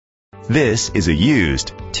This is a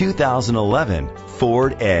used 2011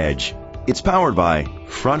 Ford Edge. It's powered by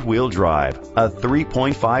front-wheel drive, a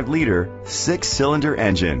 3.5-liter, 6-cylinder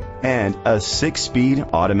engine, and a 6-speed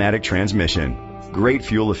automatic transmission. Great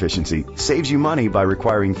fuel efficiency saves you money by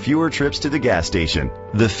requiring fewer trips to the gas station.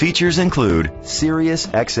 The features include Sirius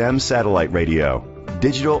XM satellite radio,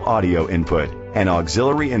 digital audio input, and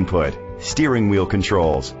auxiliary input, steering wheel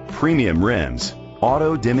controls, premium rims,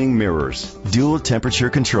 auto-dimming mirrors, dual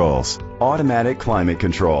temperature controls, automatic climate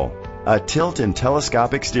control, a tilt and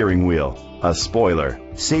telescopic steering wheel, a spoiler.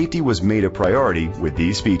 Safety was made a priority with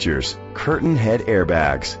these features: curtain head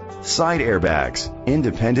airbags, side airbags,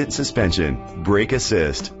 independent suspension, brake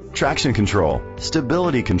assist, traction control,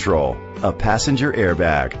 stability control, a passenger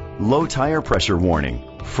airbag, low tire pressure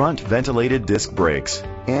warning, front ventilated disc brakes,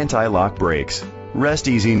 anti-lock brakes. Rest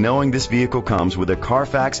easy knowing this vehicle comes with a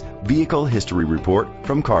Carfax Vehicle History Report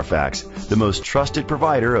from Carfax, the most trusted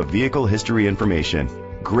provider of vehicle history information.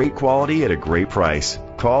 Great quality at a great price.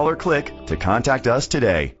 Call or click to contact us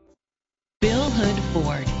today. Bill Hood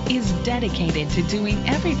Ford is dedicated to doing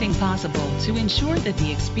everything possible to ensure that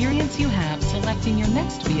the experience you have selecting your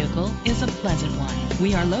next vehicle is a pleasant one.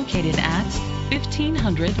 We are located at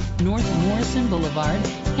 1500 North Morrison Boulevard,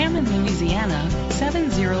 Hammond, Louisiana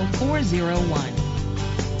 70401.